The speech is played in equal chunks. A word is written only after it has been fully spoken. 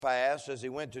Fast as he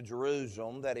went to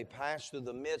Jerusalem, that he passed through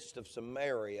the midst of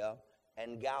Samaria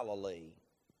and Galilee.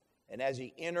 And as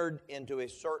he entered into a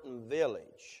certain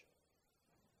village,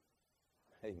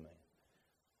 amen,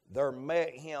 there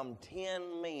met him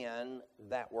 10 men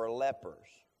that were lepers,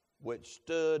 which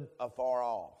stood afar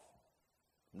off.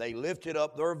 They lifted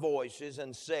up their voices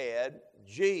and said,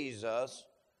 Jesus,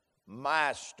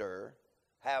 Master,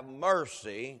 have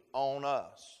mercy on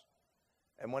us.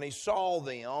 And when he saw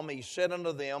them, he said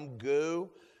unto them,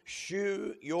 Go,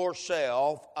 shew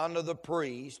yourself unto the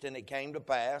priest. And it came to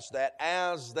pass that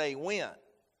as they went,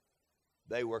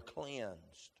 they were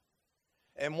cleansed.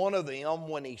 And one of them,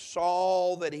 when he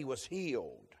saw that he was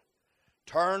healed,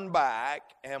 turned back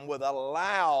and with a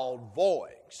loud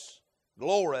voice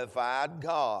glorified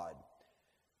God,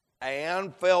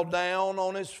 and fell down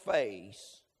on his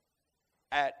face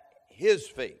at his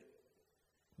feet,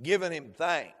 giving him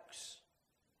thanks.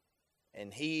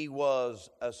 And he was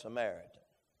a Samaritan.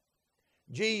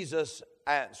 Jesus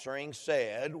answering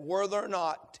said, Were there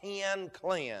not 10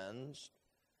 cleansed,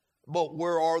 but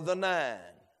where are the 9?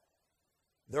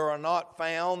 There are not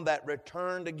found that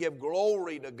return to give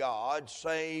glory to God,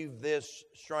 save this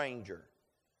stranger.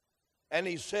 And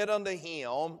he said unto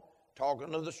him,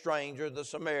 talking to the stranger, the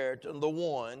Samaritan, the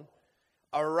one,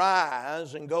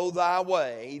 Arise and go thy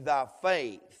way, thy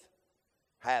faith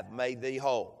hath made thee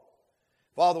whole.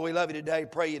 Father, we love you today.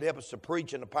 Pray you'd help us to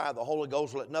preach in the power of the Holy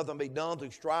Ghost. Let nothing be done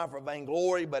through strife or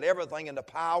vainglory, but everything in the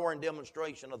power and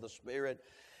demonstration of the Spirit.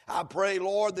 I pray,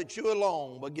 Lord, that you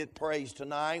alone will get praise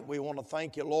tonight. We want to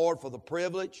thank you, Lord, for the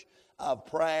privilege of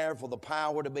prayer, for the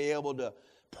power to be able to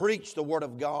preach the Word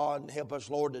of God. Help us,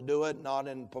 Lord, to do it, not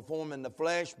in performing the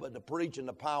flesh, but to preach in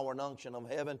the power and unction of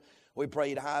heaven. We pray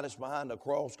you to hide us behind the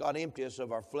cross. God, empty us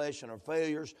of our flesh and our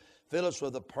failures. Fill us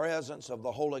with the presence of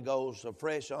the Holy Ghost, a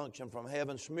fresh unction from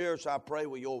heaven. Smear us, I pray,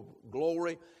 with your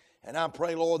glory. And I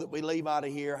pray, Lord, that we leave out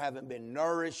of here having been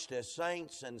nourished as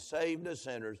saints and saved as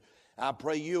sinners. I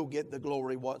pray you'll get the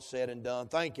glory what's said and done.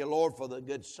 Thank you, Lord, for the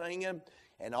good singing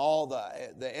and all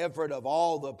the effort of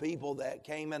all the people that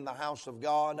came in the house of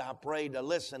God. I pray to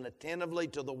listen attentively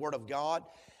to the Word of God.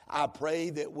 I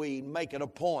pray that we make it a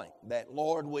point that,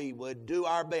 Lord, we would do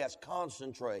our best,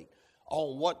 concentrate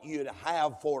on what you'd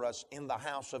have for us in the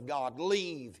house of God.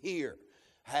 Leave here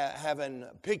having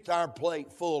picked our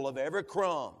plate full of every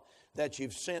crumb that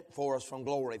you've sent for us from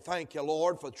glory. Thank you,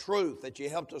 Lord, for truth that you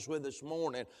helped us with this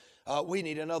morning. We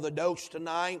need another dose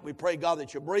tonight. We pray, God,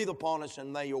 that you breathe upon us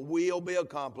and that your will be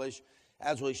accomplished.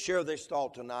 As we share this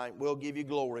thought tonight, we'll give you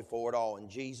glory for it all. In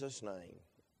Jesus' name,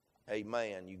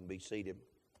 amen. You can be seated.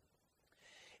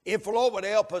 If the Lord would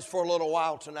help us for a little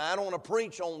while tonight, I want to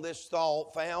preach on this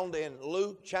thought found in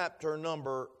Luke chapter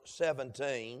number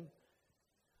 17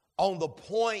 on the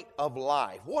point of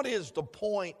life. What is the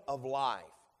point of life?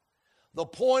 The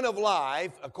point of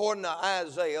life, according to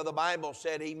Isaiah, the Bible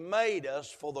said He made us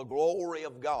for the glory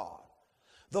of God.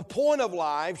 The point of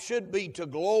life should be to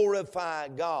glorify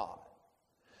God.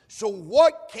 So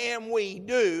what can we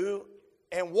do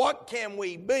and what can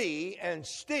we be and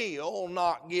still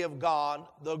not give God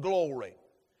the glory?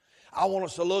 I want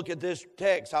us to look at this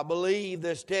text. I believe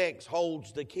this text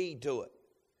holds the key to it.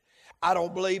 I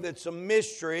don't believe it's a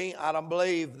mystery. I don't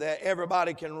believe that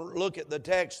everybody can look at the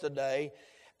text today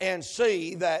and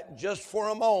see that just for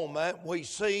a moment we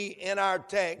see in our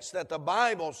text that the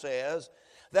Bible says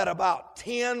that about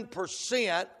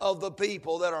 10% of the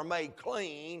people that are made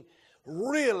clean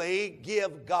really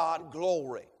give God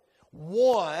glory.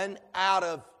 1 out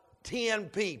of 10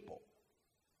 people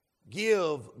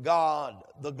give God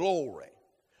the glory.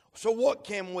 So what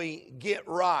can we get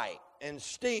right and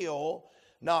still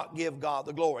not give God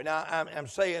the glory? Now, I'm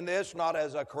saying this not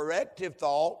as a corrective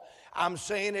thought. I'm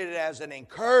saying it as an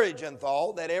encouraging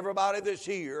thought that everybody that's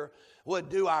here would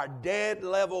do our dead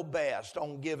level best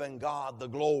on giving God the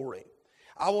glory.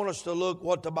 I want us to look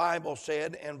what the Bible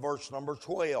said in verse number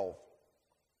 12.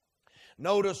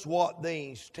 Notice what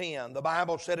these 10, the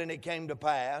Bible said, and it came to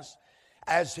pass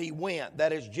as he went,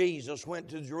 that is Jesus went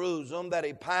to Jerusalem, that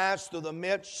he passed through the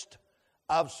midst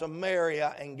of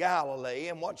Samaria and Galilee.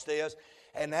 And watch this.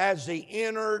 And as he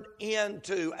entered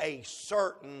into a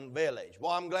certain village.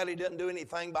 Well, I'm glad he didn't do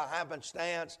anything by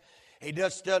happenstance. He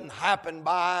just doesn't happen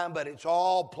by, but it's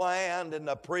all planned in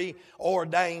the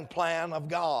preordained plan of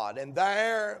God. And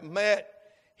there met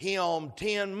him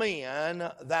 10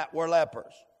 men that were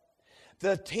lepers.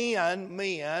 The 10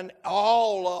 men,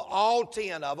 all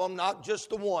 10 of them, not just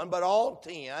the one, but all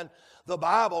 10, the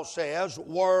Bible says,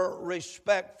 were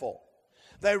respectful.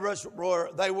 They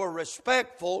were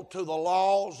respectful to the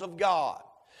laws of God.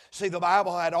 See, the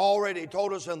Bible had already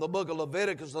told us in the book of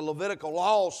Leviticus, the Levitical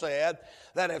law said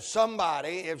that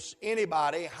if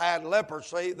anybody had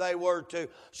leprosy, they were to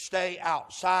stay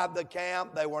outside the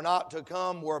camp. They were not to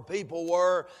come where people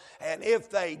were. And if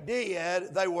they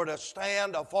did, they were to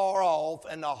stand afar off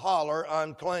and to holler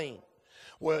unclean.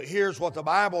 Well, here's what the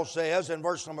Bible says in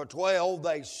verse number 12.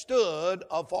 They stood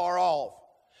afar off.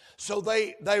 So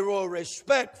they were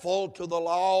respectful to the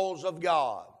laws of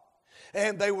God.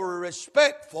 And they were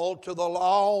respectful to the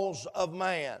laws of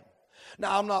man.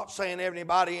 Now, I'm not saying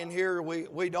everybody in here,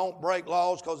 we don't break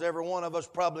laws, because every one of us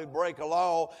probably break a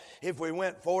law. If we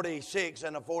went 46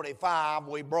 and a 45,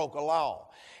 we broke a law.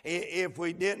 If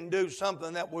we didn't do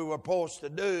something that we were supposed to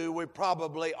do, we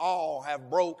probably all have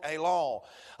broke a law.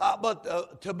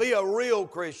 But to be a real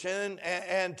Christian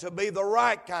and to be the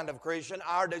right kind of Christian,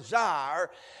 our desire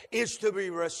is to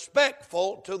be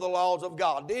respectful to the laws of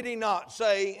God. Did He not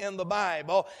say in the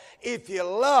Bible, if you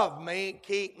love me,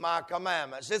 keep my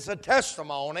commandments? It's a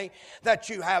testimony that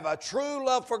you have a true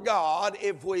love for God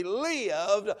if we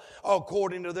lived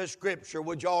according to this Scripture.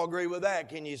 Would you all agree with that?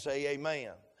 Can you say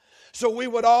amen? So we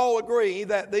would all agree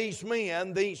that these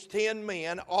men, these 10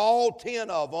 men, all 10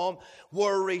 of them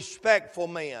were respectful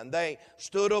men. They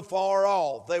stood afar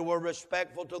off. They were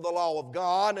respectful to the law of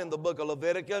God in the book of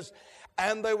Leviticus,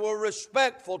 and they were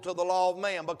respectful to the law of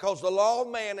man, because the law of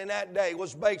man in that day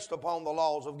was based upon the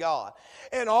laws of God.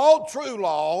 And all true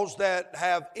laws that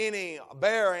have any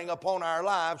bearing upon our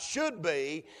lives should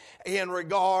be in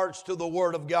regards to the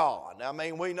Word of God. I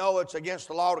mean, we know it's against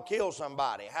the law to kill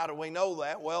somebody. How do we know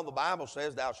that? Well, the Bible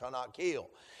says, thou shalt not kill.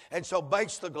 And so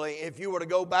basically, if you were to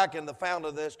go back in the founding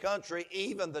of this country,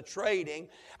 even the trading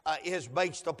is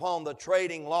based upon the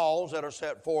trading laws that are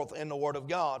set forth in the Word of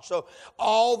God. So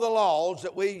all the laws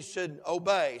that we should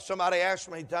obey. Somebody asked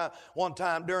me one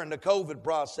time during the COVID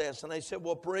process, and they said,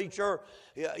 well, preacher,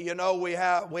 you know, we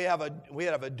have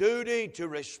a duty to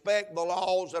respect the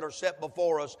laws that are set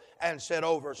before us and set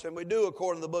over us. And we do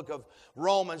according to the book of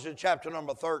Romans in chapter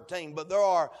number 13. But there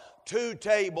are 2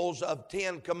 tables of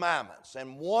 10 commandments.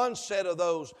 And one set of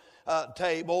those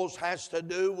tables has to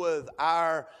do with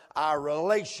our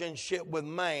relationship with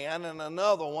man, and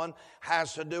another one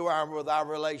has to do with our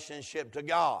relationship to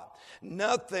God.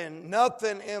 Nothing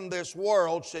in this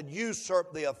world should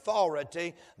usurp the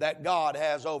authority that God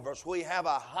has over us. We have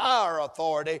a higher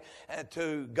authority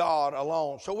to God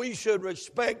alone. So we should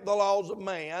respect the laws of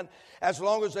man as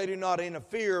long as they do not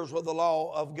interfere with the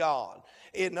law of God.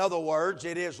 In other words,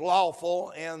 it is lawful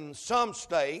in some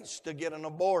states to get an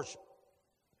abortion.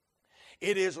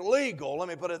 It is legal, let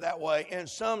me put it that way, in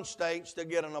some states to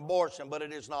get an abortion, but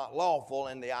it is not lawful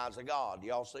in the eyes of God.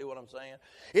 Y'all see what I'm saying?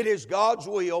 It is God's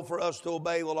will for us to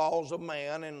obey the laws of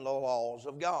man and the laws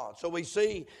of God. So we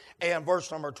see in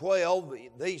verse number 12,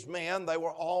 these men, they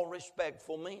were all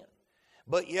respectful men.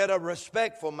 But yet a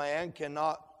respectful man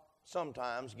cannot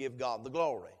sometimes give God the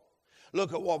glory.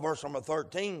 Look at what verse number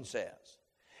 13 says.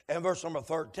 In verse number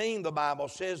 13, the Bible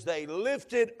says, they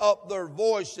lifted up their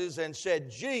voices and said,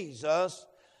 Jesus,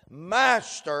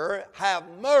 Master, have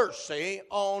mercy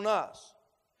on us.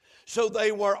 So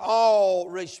they were all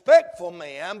respectful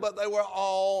men, but they were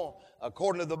all,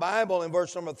 according to the Bible in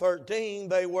verse number 13,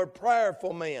 they were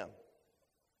prayerful men.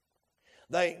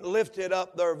 They lifted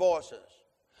up their voices.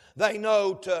 They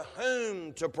know to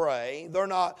whom to pray. They're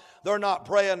not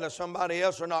praying to somebody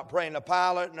else. They're not praying to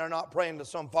Pilate, and they're not praying to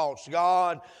some false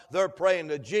god. They're praying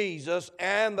to Jesus,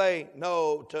 and they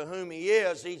know to whom He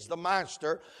is. He's the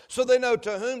Master. So they know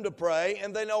to whom to pray,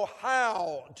 and they know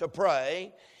how to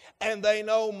pray, and they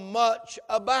know much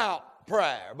about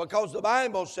prayer, because the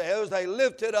Bible says they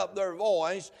lifted up their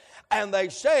voice and they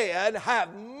said,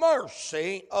 have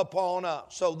mercy upon us.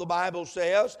 So the Bible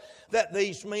says that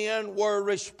these men were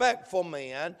respectful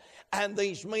men, and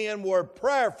these men were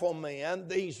prayerful men.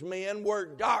 These men were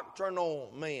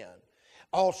doctrinal men.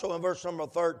 Also in verse number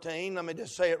 13, let me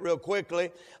just say it real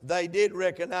quickly, they did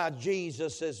recognize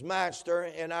Jesus as Master.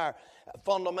 In our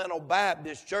fundamental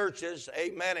Baptist churches,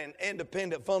 amen, and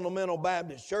independent fundamental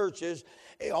Baptist churches,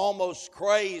 it's almost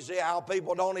crazy how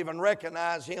people don't even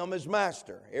recognize Him as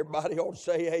Master. Everybody ought to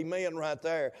say amen right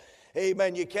there.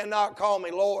 Amen. You cannot call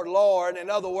me Lord, Lord. In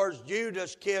other words,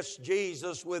 Judas kissed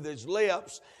Jesus with his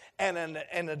lips, and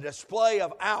in a display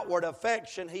of outward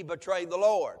affection, he betrayed the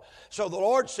Lord. So the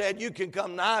Lord said, you can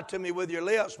come nigh to me with your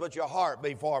lips, but your heart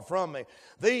be far from me.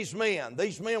 These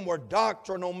men were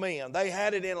doctrinal men. They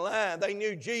had it in line. They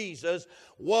knew Jesus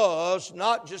was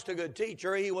not just a good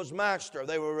teacher, He was Master.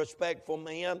 They were respectful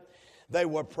men. They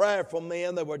were prayerful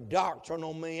men. They were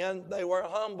doctrinal men. They were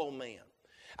humble men.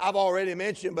 I've already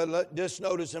mentioned, but just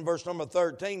notice in verse number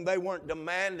 13, they weren't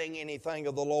demanding anything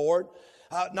of the Lord.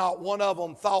 Not one of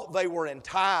them thought they were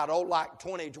entitled like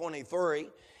 2023.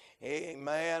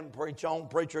 Amen. Preach on,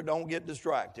 preacher, don't get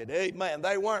distracted. Amen.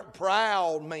 They weren't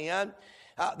proud men.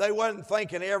 They weren't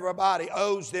thinking everybody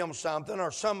owes them something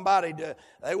or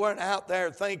they weren't out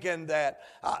there thinking that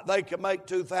they could make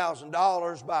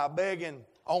 $2,000 by begging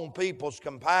on people's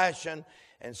compassion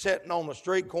and sitting on the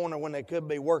street corner when they could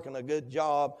be working a good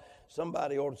job.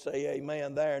 Somebody ought to say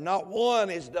amen there. Not one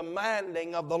is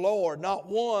demanding of the Lord. Not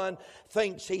one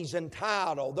thinks he's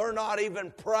entitled. They're not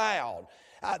even proud.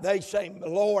 They say,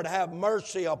 Lord, have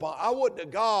mercy upon. I would to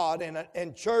God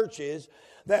in churches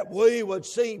that we would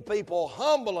see people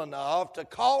humble enough to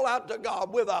call out to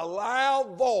God with a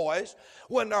loud voice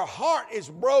when their heart is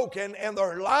broken and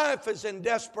their life is in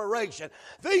desperation.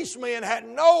 These men had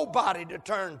nobody to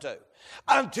turn to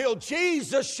until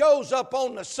Jesus shows up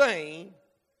on the scene.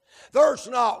 There's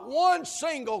not one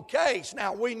single case.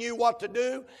 Now, we knew what to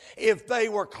do if they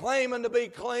were claiming to be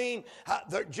clean.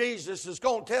 Jesus is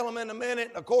going to tell them in a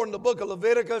minute. According to the book of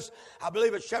Leviticus, I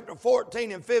believe it's chapter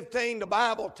 14 and 15, the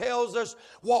Bible tells us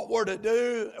what we're to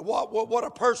do, what a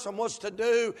person was to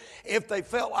do if they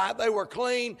felt like they were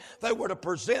clean. They were to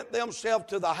present themselves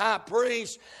to the high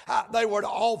priest. They were to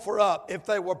offer up, if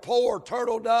they were poor,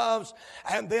 turtle doves,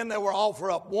 and then they were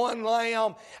offer up one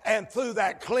lamb, and through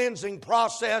that cleansing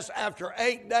process, after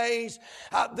 8 days,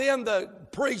 then the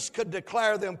priest could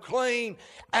declare them clean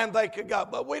and they could go.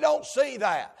 But we don't see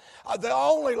that. The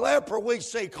only leper we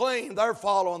see clean, they're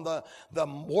following the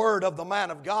word of the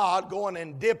man of God, going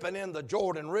and dipping in the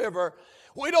Jordan River.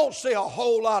 We don't see a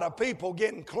whole lot of people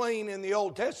getting clean in the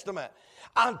Old Testament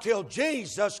until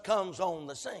Jesus comes on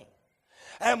the scene.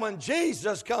 And when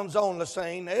Jesus comes on the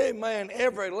scene, amen,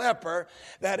 every leper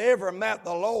that ever met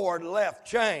the Lord left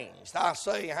changed. I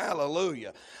say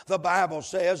hallelujah. The Bible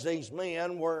says these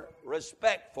men were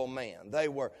respectful men. They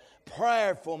were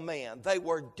prayerful men. They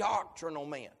were doctrinal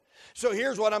men. So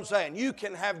here's what I'm saying. You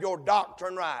can have your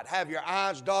doctrine right. Have your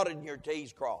I's dotted and your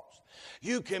T's crossed.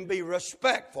 You can be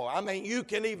respectful. I mean, you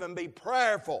can even be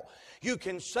prayerful. You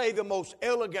can say the most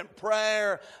elegant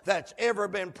prayer that's ever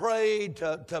been prayed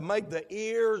to make the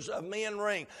ears of men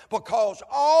ring, because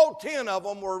all 10 of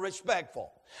them were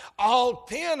respectful. All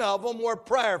 10 of them were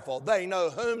prayerful. They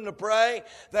know whom to pray.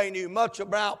 They knew much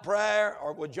about prayer.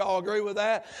 Or would y'all agree with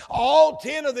that? All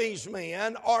 10 of these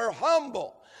men are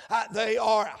humble. They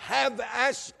are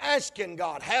asking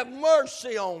God, have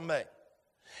mercy on me.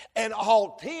 And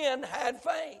all 10 had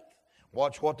faith.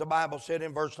 Watch what the Bible said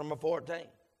in verse number 14.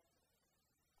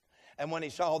 And when he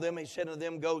saw them, he said to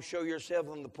them, go show yourselves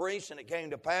unto the priests. And it came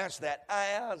to pass that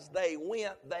as they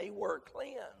went, they were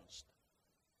cleansed.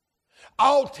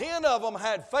 All 10 of them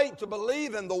had faith to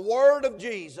believe in the word of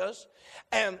Jesus.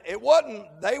 And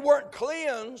they weren't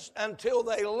cleansed until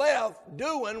they left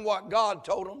doing what God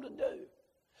told them to do.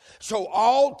 So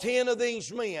all 10 of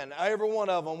these men, every one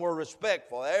of them were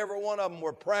respectful. Every one of them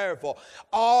were prayerful.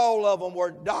 All of them were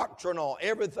doctrinal.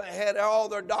 Everything had all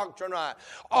their doctrine right.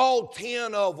 All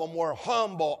 10 of them were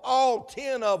humble. All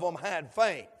 10 of them had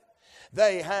faith.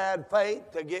 They had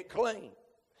faith to get clean.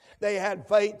 They had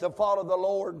faith to follow the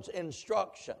Lord's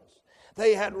instructions.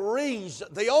 They had reason.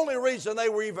 The only reason they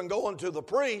were even going to the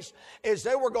priest is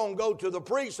they were going to go to the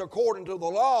priest according to the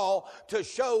law to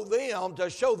show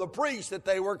the priest that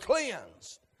they were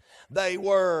cleansed. They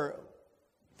were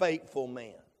faithful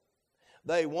men.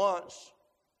 They once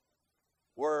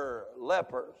were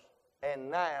lepers, and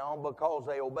now because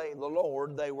they obeyed the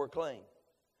Lord, they were clean.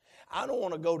 I don't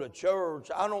want to go to church.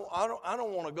 I don't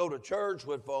want to go to church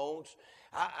with folks.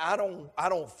 I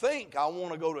don't think I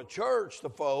want to go to church to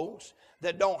folks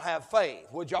that don't have faith.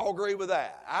 Would y'all agree with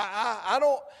that? I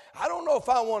don't know if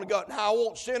I want to go. Now, I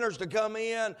want sinners to come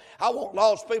in. I want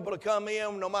lost people to come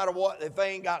in no matter what, if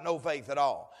they ain't got no faith at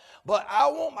all. But I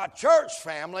want my church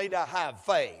family to have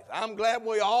faith. I'm glad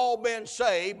we all been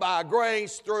saved by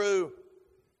grace through.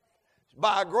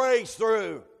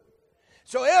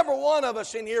 So every one of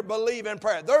us in here believe in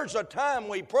prayer. There's a time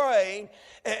we prayed,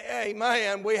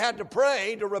 amen, we had to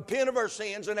pray to repent of our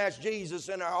sins and ask Jesus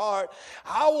in our heart.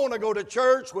 I want to go to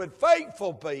church with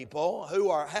faithful people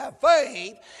who have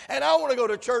faith, and I want to go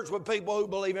to church with people who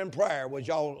believe in prayer. Would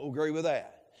y'all agree with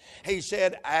that? He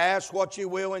said, ask what you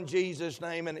will in Jesus'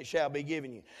 name and it shall be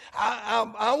given you.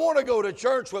 I want to go to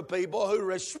church with people who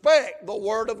respect the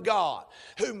Word of God,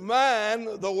 who mind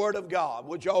the Word of God.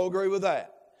 Would y'all agree with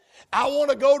that? I want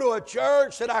to go to a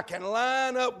church that I can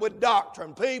line up with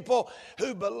doctrine, people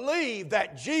who believe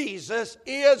that Jesus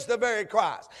is the very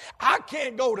Christ. I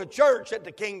can't go to church at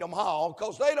the Kingdom Hall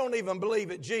because they don't even believe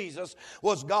that Jesus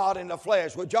was God in the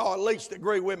flesh. Would y'all at least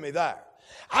agree with me there?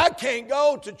 I can't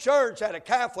go to church at a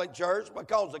Catholic church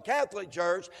because the Catholic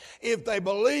church, if they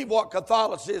believe what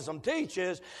Catholicism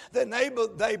teaches, then they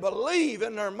believe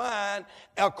in their mind,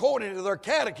 according to their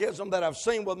catechism that I've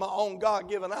seen with my own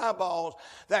God-given eyeballs,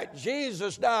 that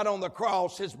Jesus died on the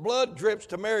cross, his blood drips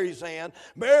to Mary's hand,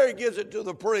 Mary gives it to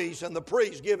the priest, and the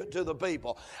priest give it to the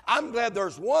people. I'm glad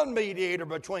there's one mediator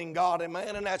between God and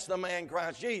man, and that's the man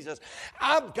Christ Jesus.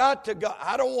 I've got to go.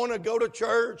 I don't want to go to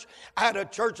church at a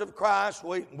Church of Christ.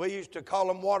 We used to call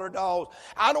them water dogs.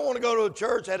 I don't want to go to a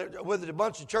church with a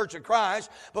bunch of Church of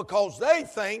Christ because they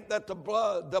think that the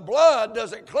blood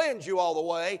doesn't cleanse you all the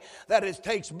way, that it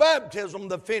takes baptism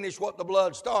to finish what the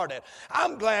blood started.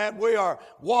 I'm glad we are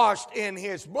washed in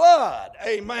his blood.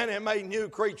 Amen. And made new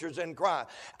creatures in Christ.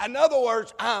 In other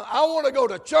words, I want to go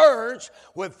to church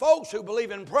with folks who believe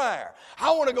in prayer.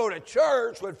 I want to go to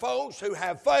church with folks who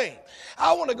have faith.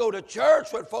 I want to go to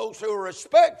church with folks who are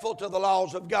respectful to the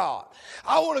laws of God.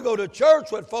 I want to go to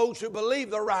church with folks who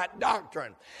believe the right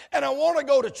doctrine. And I want to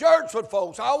go to church with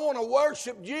folks. I want to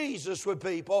worship Jesus with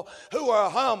people who are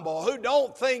humble, who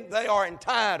don't think they are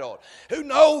entitled, who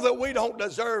know that we don't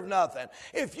deserve nothing.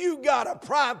 If you got a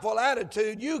prideful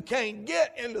attitude, you can't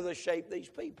get into the shape these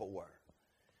people were.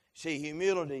 See,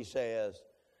 humility says,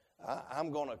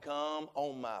 I'm going to come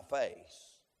on my face.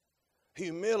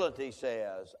 Humility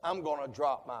says, I'm going to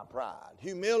drop my pride.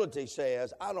 Humility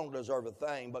says, I don't deserve a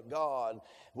thing, but God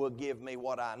will give me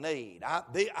what I need. I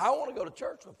want to go to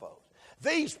church with folks.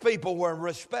 These people were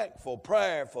respectful,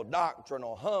 prayerful,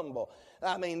 doctrinal, humble.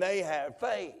 I mean, they had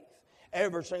faith.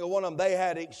 Every single one of them, they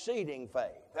had exceeding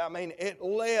faith. I mean, it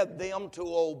led them to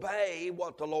obey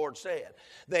what the Lord said.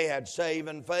 They had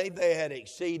saving faith. They had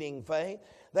exceeding faith.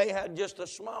 They had just a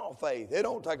small faith. It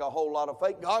don't take a whole lot of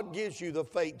faith. God gives you the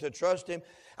faith to trust him.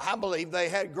 I believe they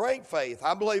had great faith.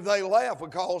 I believe they left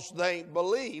because they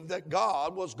believed that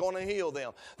God was going to heal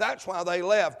them. That's why they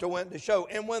left to went to show.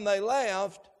 And when they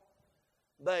left,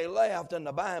 and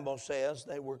the Bible says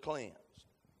they were cleansed.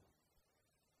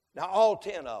 Now, all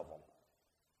 10 of them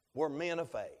were men of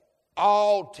faith.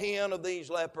 All 10 of these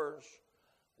lepers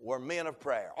were men of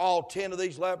prayer. All 10 of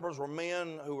these lepers were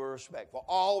men who were respectful.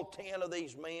 All 10 of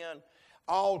these men,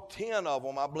 all 10 of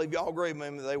them, I believe y'all agree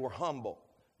with me, they were humble.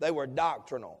 They were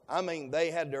doctrinal. I mean, they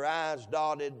had their I's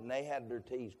dotted and they had their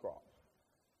T's crossed.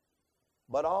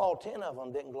 But all 10 of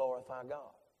them didn't glorify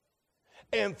God.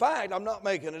 In fact, I'm not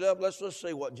making it up. Let's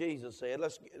see what Jesus said.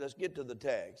 Let's get to the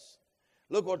text.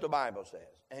 Look what the Bible says.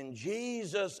 And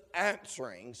Jesus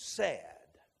answering said,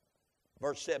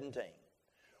 verse 17,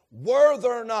 were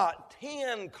there not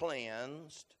 10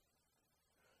 cleansed?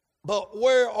 But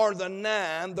where are the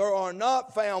 9? There are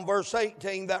not found, verse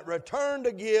 18, that return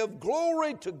to give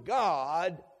glory to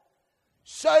God,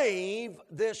 save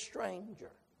this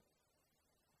stranger.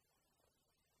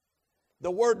 The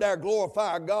word there,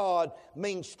 glorify God,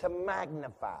 means to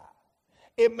magnify.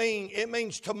 It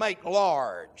means to make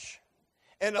large.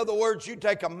 In other words, you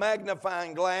take a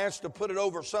magnifying glass to put it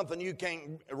over something you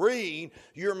can't read,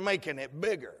 you're making it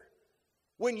bigger.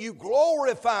 When you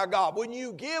glorify God, when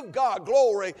you give God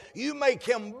glory, you make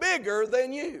him bigger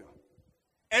than you.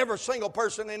 Every single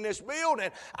person in this building,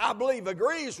 I believe,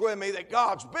 agrees with me that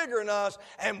God's bigger than us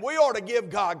and we ought to give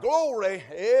God glory,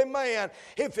 amen,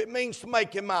 if it means to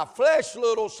making my flesh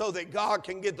little so that God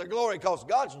can get the glory, because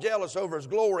God's jealous over his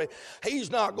glory. He's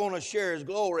not going to share his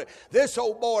glory. This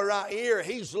old boy right here,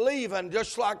 he's leaving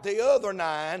just like the other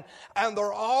 9, and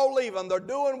they're all leaving. They're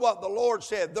doing what the Lord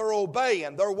said. They're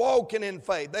obeying. They're walking in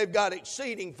faith. They've got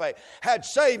exceeding faith, had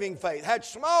saving faith, had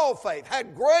small faith,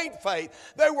 had great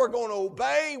faith. They were going to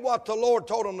obey what the Lord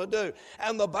told them to do.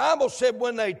 And the Bible said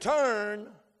when they turned,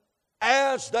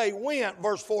 as they went,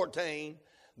 verse 14,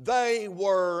 they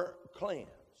were cleansed.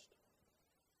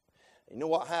 You know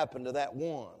what happened to that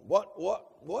one?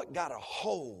 What got a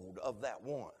hold of that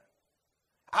one?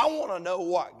 I want to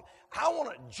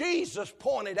know Jesus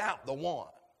pointed out the one.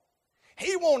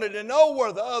 He wanted to know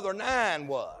where the other 9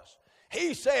 was.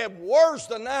 He said, where's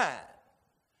the 9?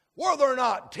 Were there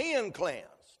not 10 cleansed?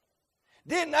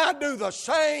 Didn't I do the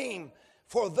same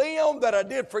for them that I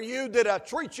did for you? Did I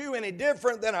treat you any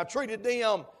different than I treated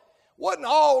them? Didn't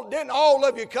all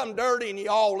of you come dirty and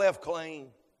you all left clean?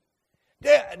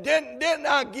 Didn't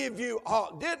I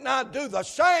do the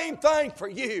same thing for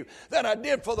you that I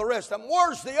did for the rest of them?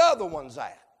 Where's the other ones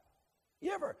at?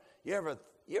 You ever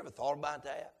thought about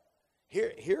that?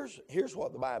 Here's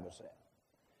what the Bible said.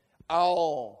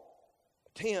 All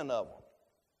 10 of them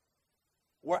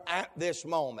were at this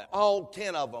moment. All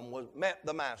 10 of them met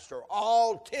the Master.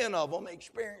 All 10 of them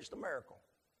experienced a miracle.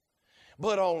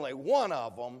 But only one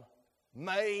of them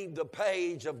made the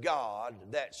page of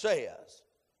God that says,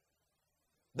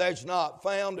 "There's not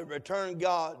found to return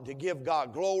God, to give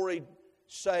God glory,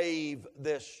 save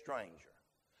this stranger."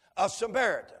 A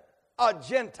Samaritan, a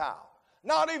Gentile,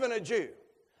 not even a Jew.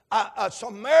 A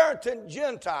Samaritan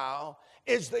Gentile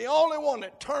is the only one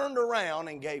that turned around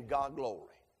and gave God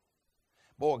glory.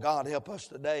 Boy, God help us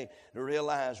today to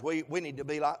realize we need to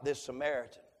be like this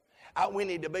Samaritan. We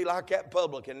need to be like that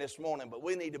publican this morning, but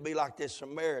we need to be like this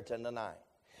Samaritan tonight.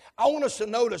 I want us to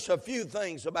notice a few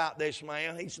things about this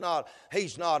man. He's not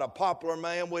a popular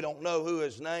man. We don't know who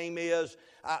his name is,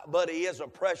 but he is a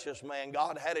precious man.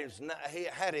 God had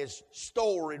his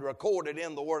story recorded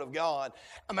in the Word of God.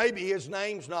 Maybe his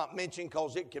name's not mentioned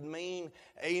because it could mean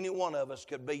any one of us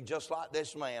could be just like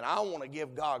this man. I want to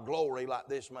give God glory like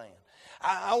this man.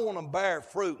 I want to bear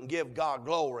fruit and give God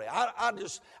glory. I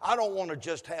don't want to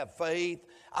just have faith.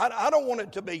 I don't want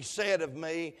it to be said of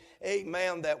me,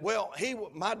 amen, that, well,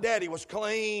 my daddy was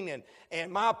clean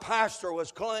and my pastor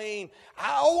was clean.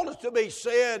 I want it to be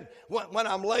said when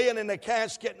I'm laying in the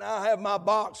casket and I have my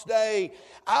box day,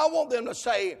 I want them to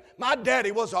say, my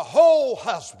daddy was a whole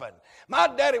husband. My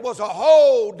daddy was a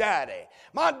whole daddy.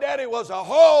 My daddy was a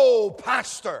whole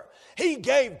pastor. He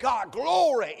gave God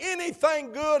glory.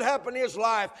 Anything good happened in his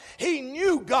life, he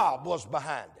knew God was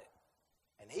behind it.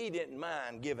 And he didn't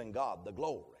mind giving God the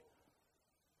glory.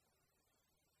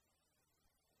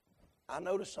 I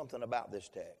noticed something about this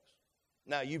text.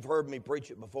 Now, you've heard me preach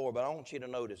it before, but I want you to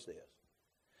notice this.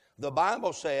 The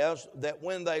Bible says that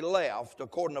when they left,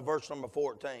 according to verse number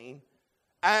 14,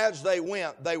 as they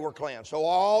went, they were cleansed. So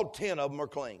all 10 of them are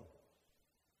clean.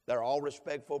 They're all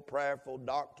respectful, prayerful,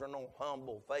 doctrinal,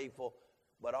 humble, faithful,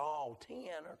 but all 10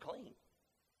 are clean.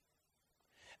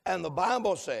 And the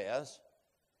Bible says,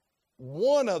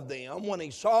 one of them, when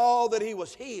he saw that he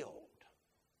was healed,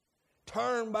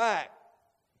 turned back.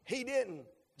 He didn't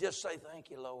just say, "Thank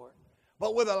you, Lord,"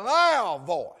 but with a loud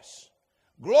voice,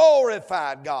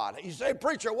 glorified God. You say,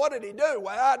 "Preacher, what did he do?"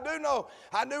 Well, I do know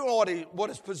what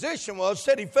his position was.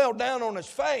 Said he fell down on his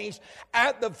face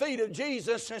at the feet of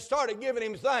Jesus and started giving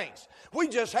him thanks. We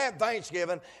just had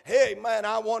Thanksgiving. Hey, man,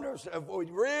 I wonder if we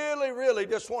really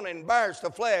just want to embarrass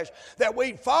the flesh, that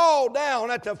we'd fall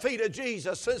down at the feet of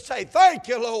Jesus and say, "Thank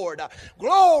you, Lord.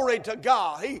 Glory to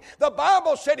God." The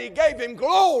Bible said he gave him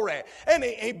glory. And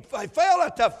he fell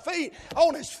at the feet,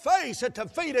 on his face at the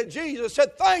feet of Jesus,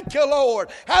 said, "Thank you, Lord.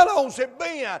 How long's it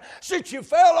been since you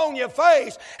fell on your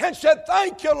face and said,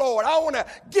 'Thank you, Lord. I want to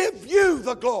give you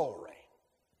the glory'?"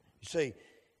 You see,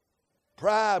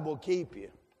 pride will keep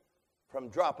you from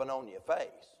dropping on your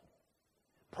face.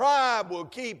 Pride will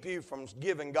keep you from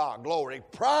giving God glory.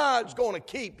 Pride's going to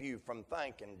keep you from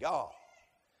thanking God.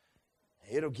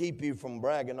 It'll keep you from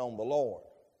bragging on the Lord.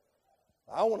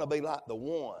 I want to be like the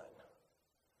one.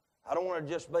 I don't want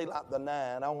to just be like the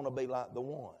 9. I want to be like the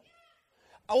one.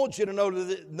 I want you to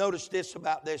notice this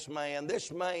about this man.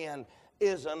 This man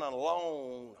is an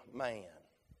alone man.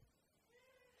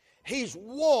 He's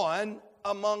one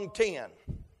among 10.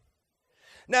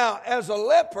 Now, as a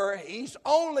leper, he's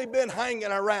only been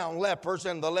hanging around lepers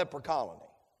in the leper colony.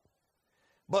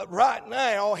 But right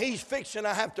now, he's fixing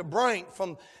to have to break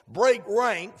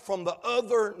rank from the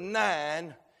other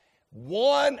 9.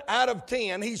 1 out of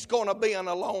 10, he's going to be an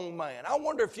alone man. I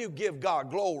wonder if you'd give God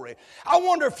glory. I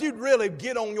wonder if you'd really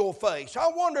get on your face. I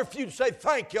wonder if you'd say,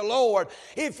 "Thank you, Lord,"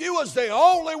 if you was the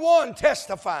only one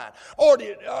testifying. Or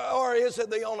is it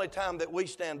the only time that we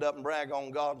stand up and brag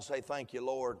on God and say, "Thank you,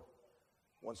 Lord,"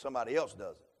 when somebody else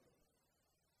does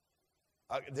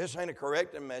it? This ain't a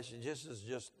correcting message. This is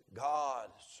just, "God,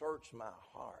 search my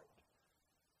heart.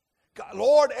 God,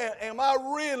 Lord, am I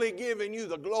really giving you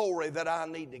the glory that I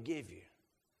need to give you?"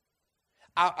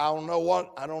 I don't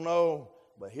know,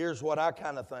 but here's what I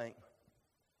kind of think.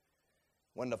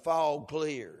 When the fog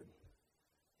cleared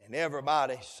and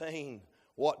everybody seen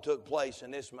what took place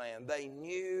in this man, they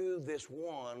knew this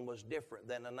one was different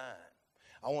than the 9.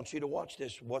 I want you to watch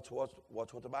this. Watch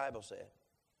what the Bible said.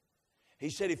 He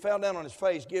said he fell down on his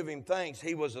face, giving thanks.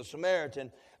 He was a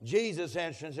Samaritan. Jesus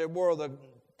answered and said, "Were the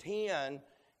 10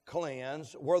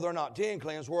 cleansed? Were there not 10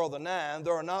 cleansed? Were the 9?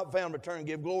 There are not found return and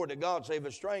give glory to God save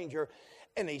a stranger."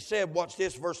 And he said, watch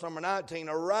this, verse number 19,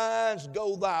 "Arise,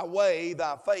 go thy way,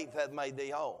 thy faith hath made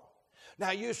thee whole."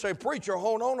 Now you say, preacher,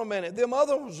 hold on a minute. Them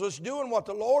other ones was doing what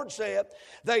the Lord said.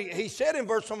 He said in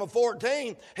verse number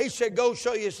 14, he said, go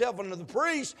show yourself unto the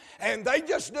priest. And they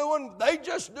just doing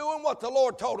what the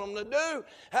Lord told them to do.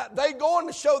 They going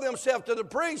to show themselves to the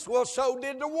priest. Well, so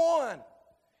did the one.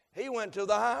 He went to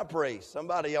the high priest.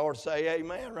 Somebody ought to say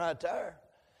amen right there.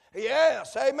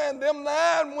 Yes, amen. Them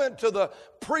 9 went to the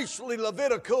priestly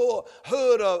Levitical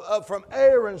hood from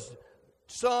Aaron's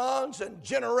sons and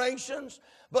generations.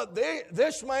 But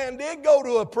this man did go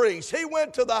to a priest. He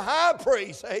went to the high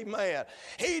priest, amen.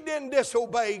 He didn't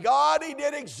disobey God. He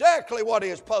did exactly what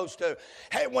he was supposed to.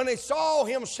 Hey, when he saw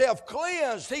himself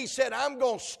cleansed, he said, I'm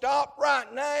going to stop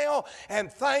right now and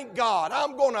thank God.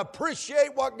 I'm going to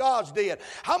appreciate what God's did.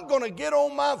 I'm going to get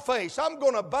on my face. I'm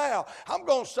going to bow. I'm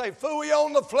going to say, phooey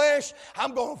on the flesh.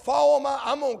 I'm going to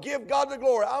I'm going to give God the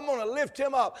glory. I'm going to lift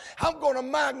him up. I'm going to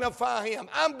magnify him.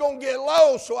 I'm going to get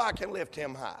low so I can lift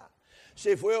him high. See,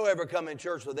 if we'll ever come in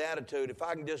church with the attitude, if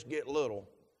I can just get little,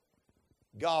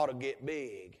 God will get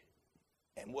big,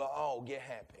 and we'll all get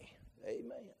happy.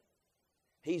 Amen.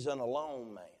 He's an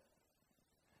alone man.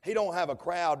 He don't have a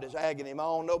crowd that's egging him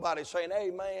on. Nobody's saying,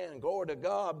 amen, glory to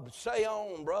God. Say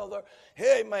on, brother.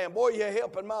 Hey, man, boy, you're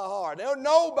helping my heart.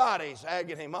 Nobody's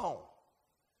egging him on.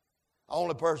 The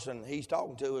only person he's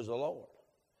talking to is the Lord.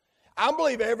 I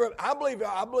believe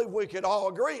we could all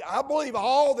agree. I believe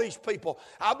all these people,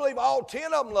 I believe all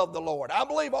 10 of them love the Lord. I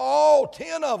believe all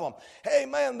 10 of them,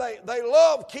 amen, they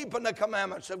love keeping the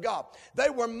commandments of God. They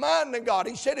were minding God.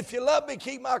 He said, if you love me,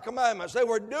 keep my commandments. They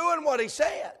were doing what he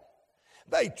said.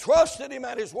 They trusted him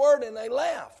at his word and they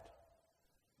left.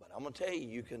 But I'm going to tell you,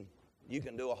 you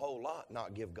can do a whole lot and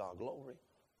not give God glory.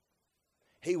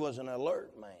 He was an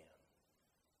alert man.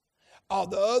 Of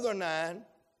the other 9,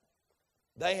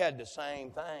 they had the same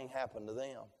thing happen to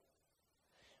them.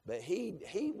 But he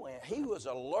was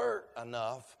alert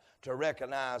enough to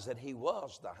recognize that he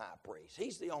was the high priest.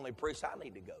 He's the only priest I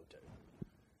need to go to.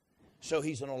 So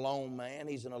he's an alone man.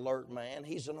 He's an alert man.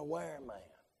 He's an aware man.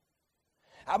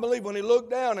 I believe when he looked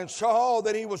down and saw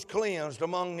that he was cleansed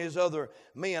among his other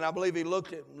men, I believe he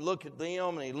looked at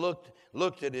them and he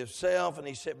looked at himself and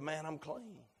he said, man, I'm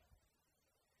clean.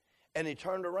 And he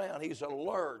turned around. He's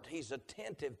alert. He's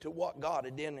attentive to what God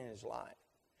had done in his life.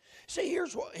 See,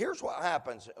 here's what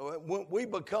happens. When we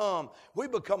become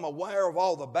aware of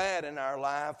all the bad in our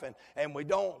life, and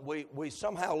we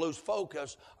somehow lose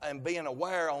focus and being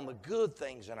aware on the good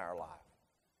things in our life.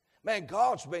 Man,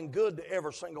 God's been good to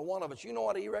every single one of us. You know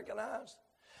what he recognized?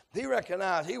 He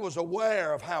recognized, he was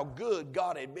aware of how good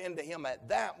God had been to him at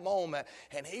that moment,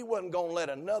 and he wasn't going to let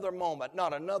another moment,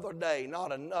 not another day,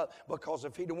 because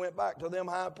if he'd went back to them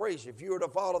high priests, if you were to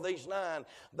follow these 9,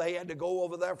 they had to go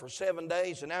over there for 7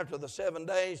 days, and after the 7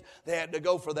 days, they had to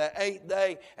go for that 8th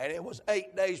day, and it was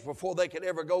 8 days before they could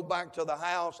ever go back to the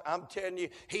house. I'm telling you,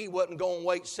 he wasn't going to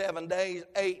wait 7 days,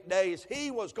 8 days.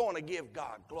 He was going to give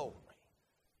God glory.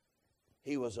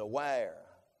 He was aware.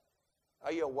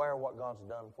 Are you aware of what God's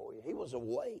done for you? He was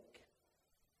awake.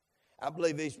 I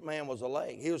believe this man was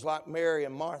awake. He was like Mary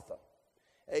and Martha.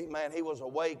 Amen. He was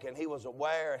awake and he was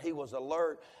aware. He was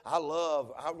alert. I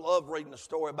love reading the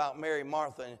story about Mary,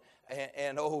 Martha,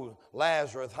 and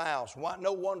Lazarus' house. Why?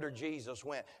 No wonder Jesus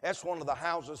went. That's one of the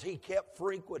houses he kept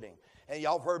frequenting. And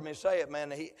y'all have heard me say it,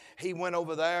 man. He went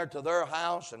over there to their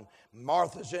house, and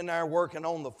Martha's in there working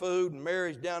on the food, and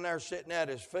Mary's down there sitting at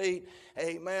his feet.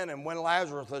 Amen. And when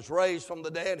Lazarus was raised from the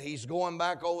dead, he's going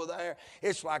back over there.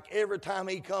 It's like every time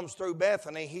he comes through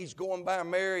Bethany, he's going by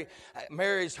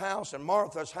Mary's house and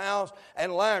Martha's house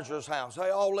and Lazarus' house. They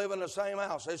all live in the same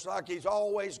house. It's like he's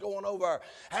always going over.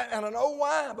 And I know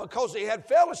why. Because he had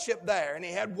fellowship there, and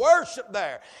he had worship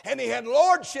there, and he had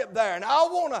lordship there. And I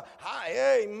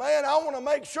want to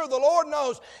make sure the Lord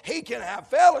knows he can have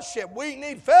fellowship. We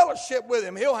need fellowship with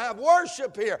him. He'll have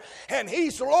worship here, and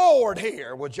he's Lord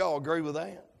here. Would y'all agree with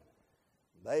that?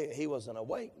 He was an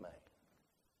awake man.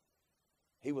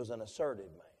 He was an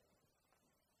assertive man.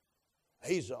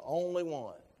 He's the only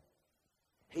one.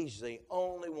 He's the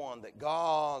only one that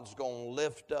God's going to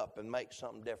lift up and make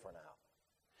something different out.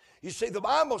 You see, the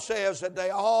Bible says that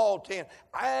they all 10,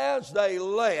 as they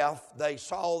left, they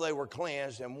saw they were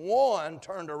cleansed, and one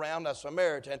turned around, a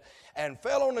Samaritan, and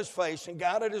fell on his face and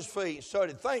got at his feet and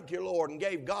started, thank you, Lord, and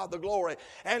gave God the glory,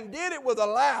 and did it with a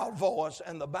loud voice.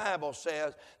 And the Bible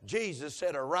says, Jesus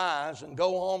said, arise and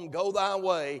go home, go thy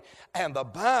way. And the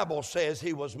Bible says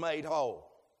he was made whole.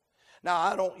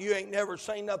 Now, you ain't never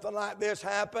seen nothing like this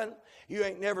happen. You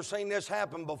ain't never seen this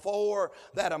happen before,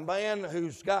 that a man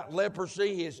who's got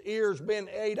leprosy, his ear's been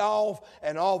ate off,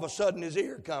 and all of a sudden his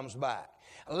ear comes back.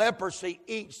 Leprosy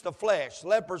eats the flesh.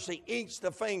 Leprosy eats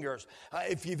the fingers.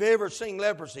 If you've ever seen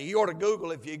leprosy, you ought to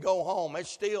Google if you go home. It's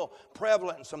still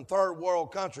prevalent in some third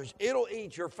world countries. It'll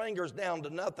eat your fingers down to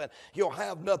nothing. You'll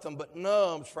have nothing but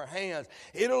nubs for hands.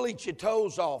 It'll eat your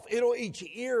toes off. It'll eat your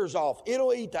ears off.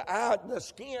 It'll eat the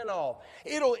skin off.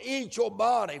 It'll eat your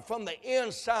body from the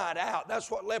inside out. That's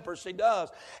what leprosy does.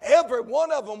 Every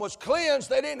one of them was cleansed.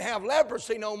 They didn't have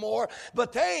leprosy no more,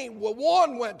 but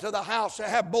one went to the house that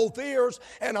had both ears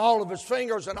and all of his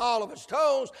fingers and all of his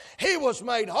toes. He was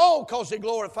made whole because he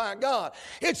glorified God.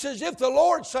 It's as if the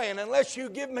Lord's saying, unless you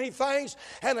give me thanks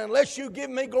and unless you give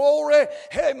me glory,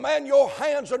 hey man, your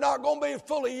hands are not going to be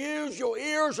fully used. Your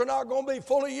ears are not going to be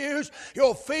fully used.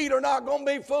 Your feet are not going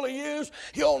to be fully used.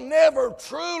 You'll never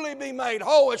truly be made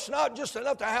whole. It's not just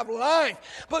enough to have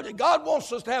life, but God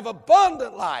wants us to have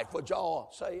abundant life. Would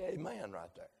y'all say amen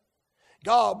right there?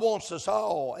 God wants us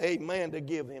all, amen, to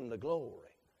give Him the glory.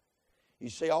 You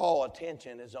see, all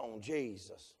attention is on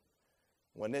Jesus.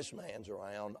 When this man's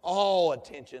around, all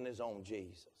attention is on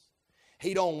Jesus.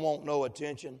 He don't want no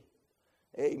attention.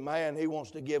 Amen. He wants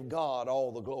to give God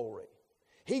all the glory.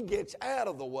 He gets out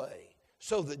of the way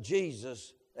so that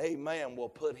Jesus, amen, will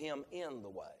put him in the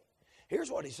way. Here's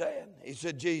what he said. He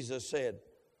said, Jesus said,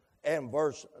 and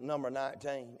verse number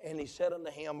 19, and he said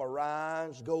unto him,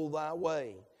 arise, go thy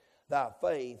way. Thy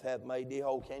faith hath made thee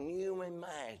whole. Can you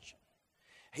imagine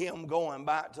him going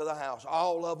back to the house?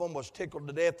 All of them was tickled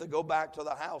to death to go back to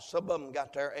the house. Some of them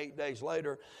got there 8 days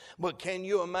later. But can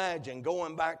you imagine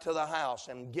going back to the house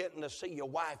and getting to see your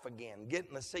wife again,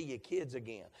 getting to see your kids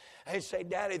again? They say,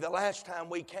 Daddy, the last time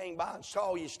we came by and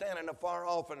saw you standing afar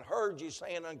off and heard you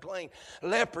saying unclean,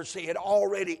 leprosy had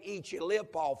already eat your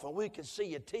lip off and we could see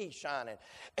your teeth shining.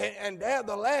 And Dad,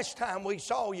 the last time we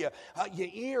saw you, your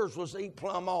ears was eat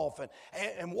plumb off.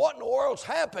 And what in the world's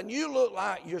happened? You look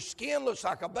like, your skin looks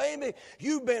like a baby.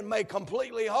 You've been made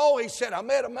completely whole. He said, I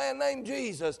met a man named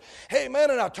Jesus. Hey, man,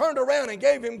 and I turned around and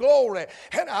gave him glory.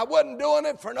 And I wasn't doing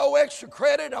it for no extra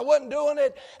credit. I wasn't doing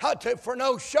it for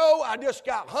no show. I just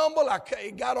got humble.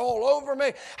 It got all over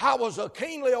me. I was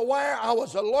keenly aware. I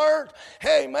was alert.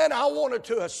 Hey, man, I wanted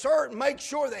to assert and make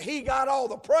sure that he got all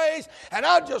the praise. And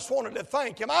I just wanted to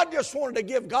thank him. I just wanted to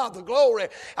give God the glory.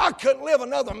 I couldn't live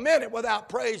another minute without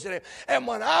praising him. And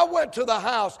when I went to the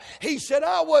house, he said,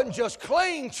 I wasn't just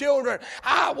clean, children.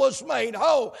 I was made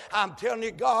whole. I'm telling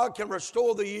you, God can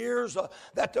restore the years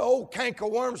that the old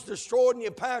cankerworms destroyed in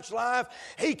your past life.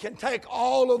 He can take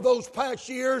all of those past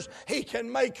years. He can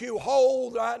make you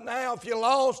whole right now if you're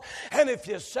lost. And if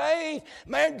you're saved,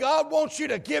 man, God wants you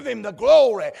to give him the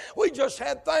glory. We just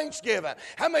had Thanksgiving.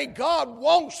 I mean, God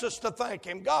wants us to thank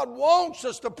him. God wants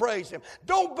us to praise him.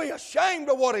 Don't be ashamed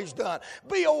of what he's done.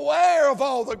 Be aware of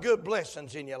all the good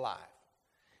blessings in your life.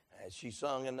 As she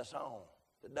sung in the song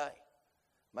today,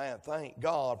 man, thank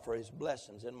God for his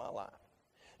blessings in my life.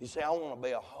 You say, I want to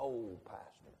be a whole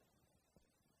pastor.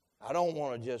 I don't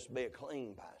want to just be a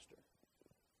clean pastor.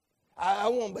 I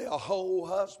want to be a whole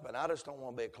husband. I just don't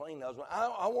want to be a clean husband.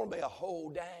 I want to be a whole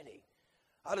daddy.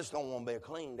 I just don't want to be a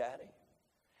clean daddy.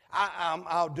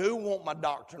 I do want my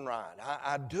doctrine right.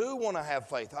 I do want to have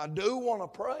faith. I do want to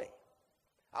pray.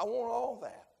 I want all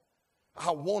that.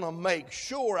 I want to make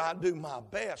sure I do my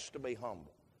best to be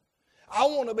humble. I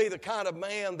want to be the kind of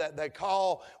man that they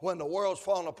call when the world's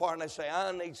falling apart and they say,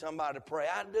 I need somebody to pray.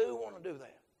 I do want to do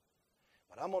that.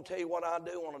 But I'm going to tell you what I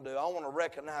do want to do. I want to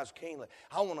recognize keenly.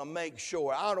 I want to make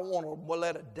sure. I don't want to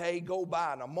let a day go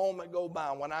by and a moment go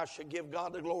by when I should give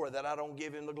God the glory that I don't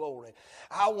give him the glory.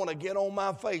 I want to get on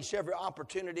my face every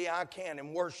opportunity I can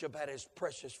and worship at his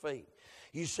precious feet.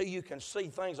 You see, you can see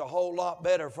things a whole lot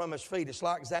better from his feet. It's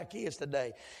like Zacchaeus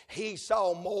today. He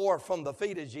saw more from the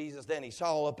feet of Jesus than he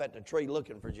saw up at the tree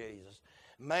looking for Jesus.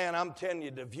 Man, I'm telling you,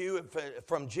 the view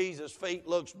from Jesus' feet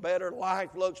looks better.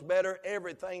 Life looks better.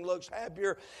 Everything looks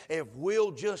happier. If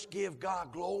we'll just give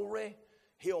God glory,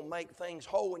 he'll make things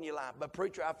whole in your life. But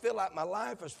preacher, I feel like my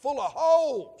life is full of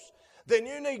holes. Then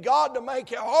you need God to make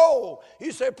you whole.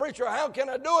 You say, preacher, how can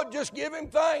I do it? Just give him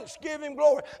thanks. Give him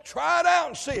glory. Try it out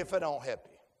and see if it don't help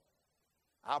you.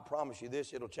 I promise you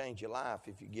this, it'll change your life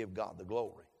if you give God the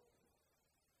glory.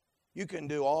 You can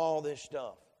do all this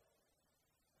stuff.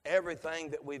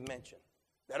 Everything that we've mentioned,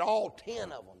 that all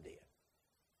 10 of them did,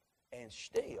 and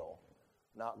still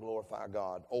not glorify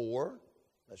God. Or,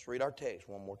 let's read our text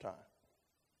one more time.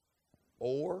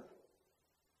 Or,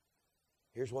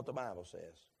 here's what the Bible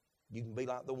says. You can be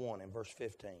like the one in verse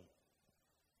 15.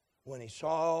 When he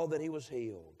saw that he was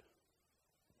healed,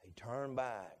 he turned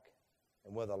back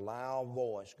and with a loud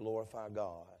voice glorified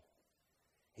God.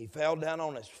 He fell down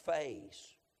on his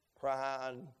face.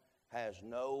 Pride has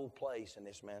no place in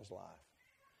this man's life.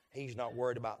 He's not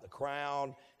worried about the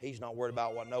crowd. He's not worried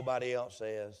about what nobody else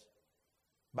says.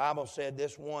 The Bible said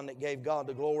this one that gave God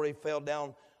the glory fell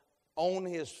down on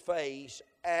his face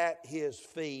at his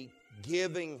feet,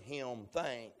 giving him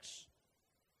thanks.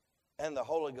 And the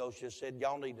Holy Ghost just said,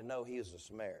 y'all need to know he is a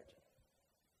Samaritan.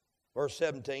 Verse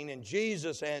 17, and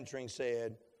Jesus answering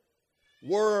said,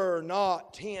 were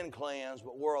not 10 cleansed,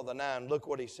 but were the 9. Look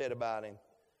what he said about him.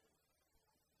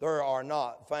 There are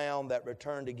not found that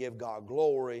return to give God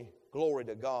glory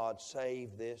to God,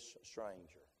 save this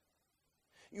stranger.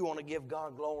 You want to give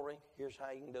God glory? Here's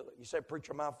how you can do it. You say,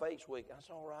 preacher, my faith's weak. That's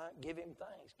all right. Give him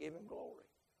thanks. Give him glory.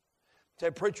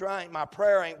 Say, preacher, my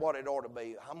prayer ain't what it ought to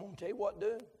be. I'm going to tell you what to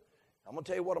do. I'm going to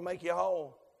tell you what will make you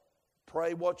whole.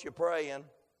 Pray what you're praying,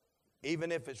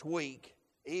 even if it's weak,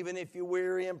 even if you're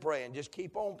weary in praying. Just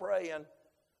keep on praying,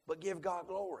 but give God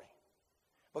glory,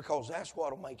 because that's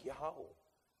what will make you whole.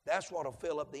 That's what will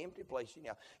fill up the empty place in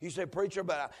you. You say, preacher,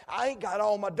 but I ain't got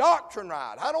all my doctrine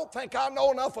right. I don't think I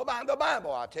know enough about the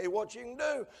Bible. I tell you what you can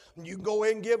do. You can go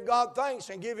ahead and give God thanks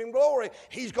and give him glory.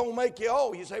 He's going to make you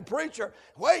whole. You say, preacher,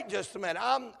 wait just a minute.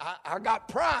 I got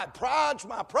pride. Pride's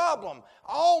my problem.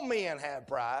 All men have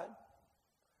pride.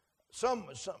 Some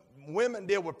women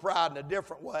deal with pride in a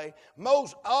different way.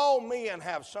 All men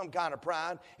have some kind of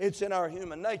pride. It's in our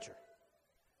human nature.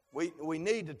 We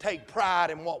need to take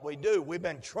pride in what we do. We've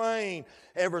been trained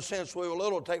ever since we were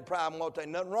little to take pride in what they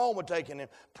do. Nothing wrong with taking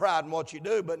pride in what you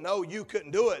do, but no, you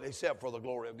couldn't do it except for the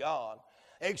glory of God.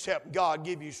 Except God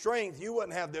give you strength, you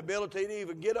wouldn't have the ability to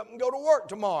even get up and go to work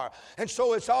tomorrow. And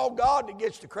so it's all God that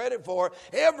gets the credit for it.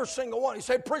 Every single one. You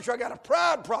say, preacher, I got a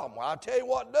pride problem. Well, I'll tell you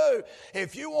what to do.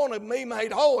 If you want to be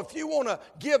made whole, if you want to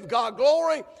give God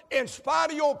glory, in spite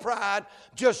of your pride,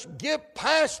 just get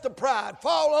past the pride,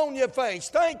 fall on your face,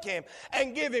 thank him,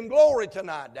 and give him glory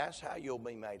tonight. That's how you'll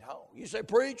be made whole. You say,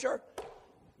 preacher,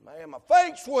 man, my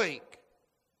faith's weak.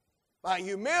 My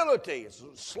humility is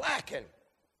slacking.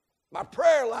 My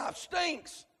prayer life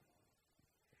stinks.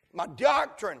 My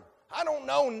doctrine, I don't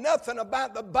know nothing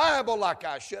about the Bible like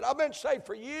I should. I've been saved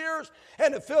for years,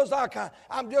 and it feels like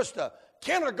I'm just a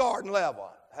kindergarten level.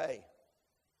 Hey,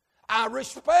 I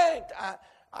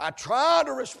try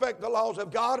to respect the laws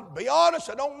of God. To be honest,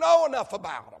 I don't know enough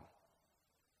about them.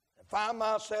 I find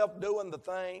myself doing the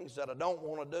things that I don't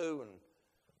want to do and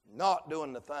not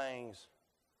doing the things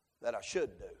that I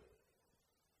should do.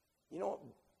 You know what?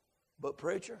 But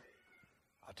preacher,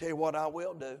 I'll tell you what I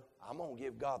will do. I'm going to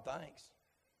give God thanks.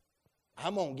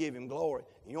 I'm going to give him glory.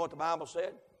 You know what the Bible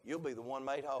said? You'll be the one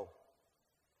made whole.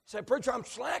 You say, preacher, I'm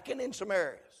slacking in some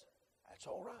areas. That's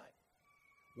all right.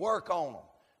 Work on them.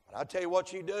 But I'll tell you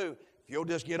what you do. If you'll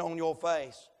just get on your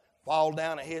face, fall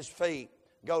down at his feet,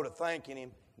 go to thanking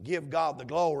him, give God the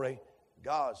glory,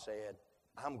 God said,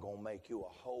 I'm going to make you a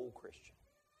whole Christian.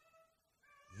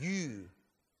 You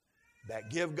that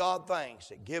give God thanks,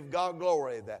 that give God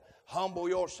glory, that humble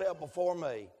yourself before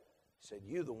me, said,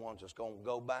 you're the ones that's going to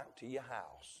go back to your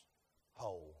house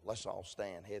whole. Let's all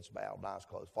stand, heads bowed, eyes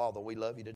closed. Father, we love you today.